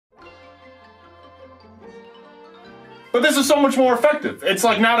But this is so much more effective. It's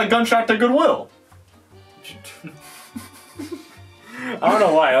like not a gunshot to goodwill. I don't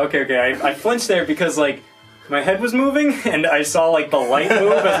know why. Okay. I flinched there because, like, my head was moving, and I saw, like, the light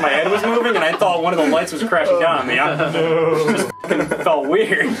move as my head was moving, and I thought one of the lights was crashing down on me. It just fucking felt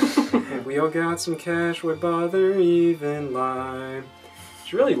weird. We all got some cash, what bother even lie?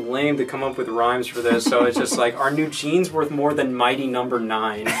 It's really lame to come up with rhymes for this, so it's just like, are new jeans worth more than mighty number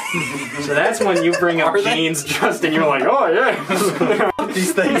 9? So that's when you bring up jeans, Justin, you're like, oh yeah.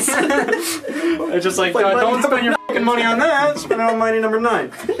 These things. It's just like, don't spend your fucking money on that, spend it on mighty number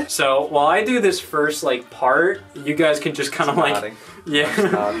 9. So while I do this first like part, you guys can just kind of like, nodding.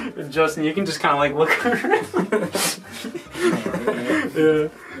 yeah, Justin, you can just kind of like look around. Yeah.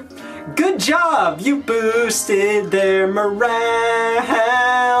 Good job! You boosted their morale!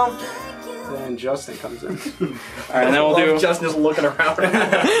 Then Justin comes in. Alright, and then we'll do... Justin just looking around. Cracking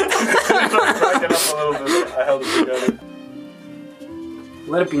up a little bit. I held it together.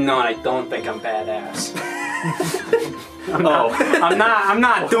 Let it be known I don't think I'm badass. I'm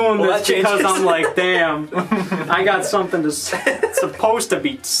not doing this because I'm like, damn, I got something to say. It's supposed to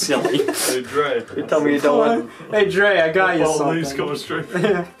be silly. Hey Dre. You tell me you don't want... Hey Dre, I got you something. Leaves coming straight.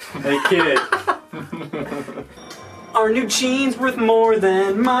 Hey kid. Are new jeans worth more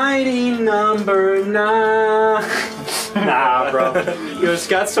than mighty number 9? Nah, bro. Yo,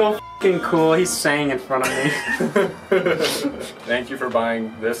 Scott's so fucking cool. He sang in front of me. Thank you for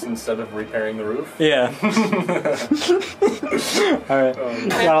buying this instead of repairing the roof. Yeah. Alright. You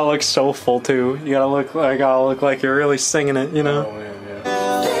gotta look so full too. You gotta look like you're really singing it, you know? Oh man, yeah.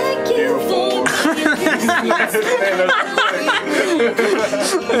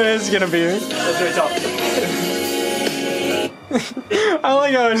 It's gonna be it. That's very tough. I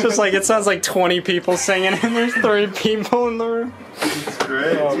like how it's just like, it sounds like 20 people singing and there's 3 people in the room. It's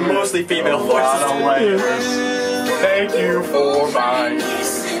great. Mostly female voices. Thank you for buying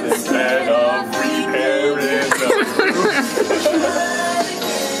instead of repairing the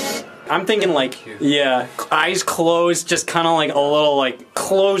roof. I'm thinking like, yeah, eyes closed, just kind of like a little like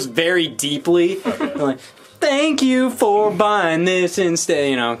closed very deeply. Like, thank you for buying this instead,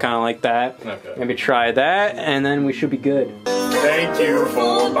 you know, kind of like that. Okay. Maybe try that, and then we should be good. Thank you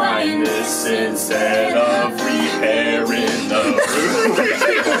for buying this instead of repairing the roof.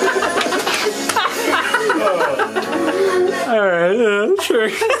 Alright, yeah, sure.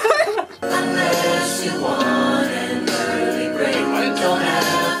 Unless you want an early break, you don't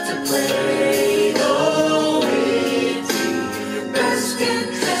have to play. Go into your best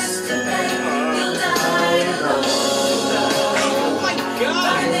interest to make. You'll die alone. Oh my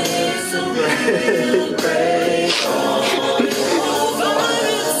God! And it's a real break.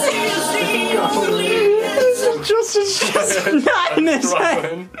 Justin's just not in his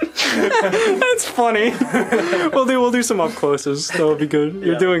head. That's funny. We'll do some up closes. That'll be good.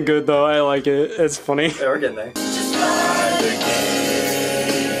 You're doing good though. I like it. It's funny. Yeah, we're getting there.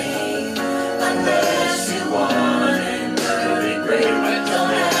 Unless you want an early break, you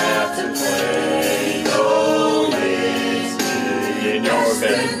don't have to play. Go In your best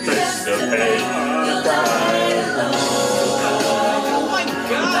interest to pay. You'll die alone. Oh my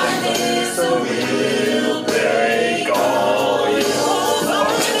God! It's a real break. All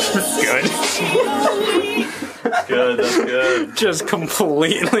Good. Good, that's good. Just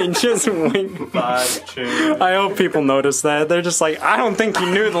completely just wing. 5 tunes. I hope people notice that. They're just like, I don't think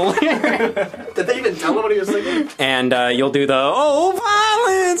you knew the lyric. Did they even tell him what he was singing? And you'll do the, oh,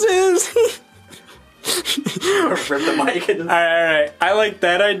 violence is... Rip the mic and Alright. I like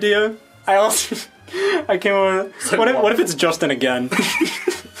that idea. I also... I came up with... What if it's Justin again?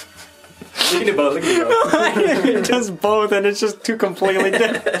 You can do both. We can do both. It does both and it's just two completely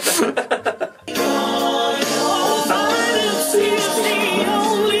different.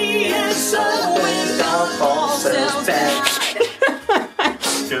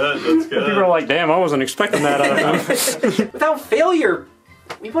 Good, that's good. People are like, damn, I wasn't expecting that out of him. Without failure,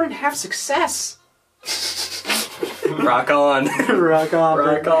 we wouldn't have success. Rock on. Rock on,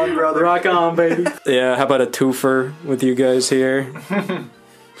 Rock baby. on, brother. Rock on, baby. Yeah, how about a twofer with you guys here?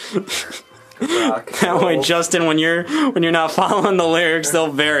 Rock. That way, Justin, when you're not following the lyrics,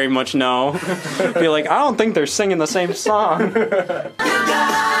 they'll very much know. Be like, I don't think they're singing the same song.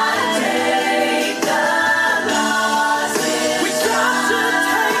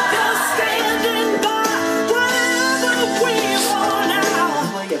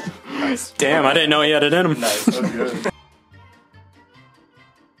 Damn, I didn't know he had it in him. Nice, that's good.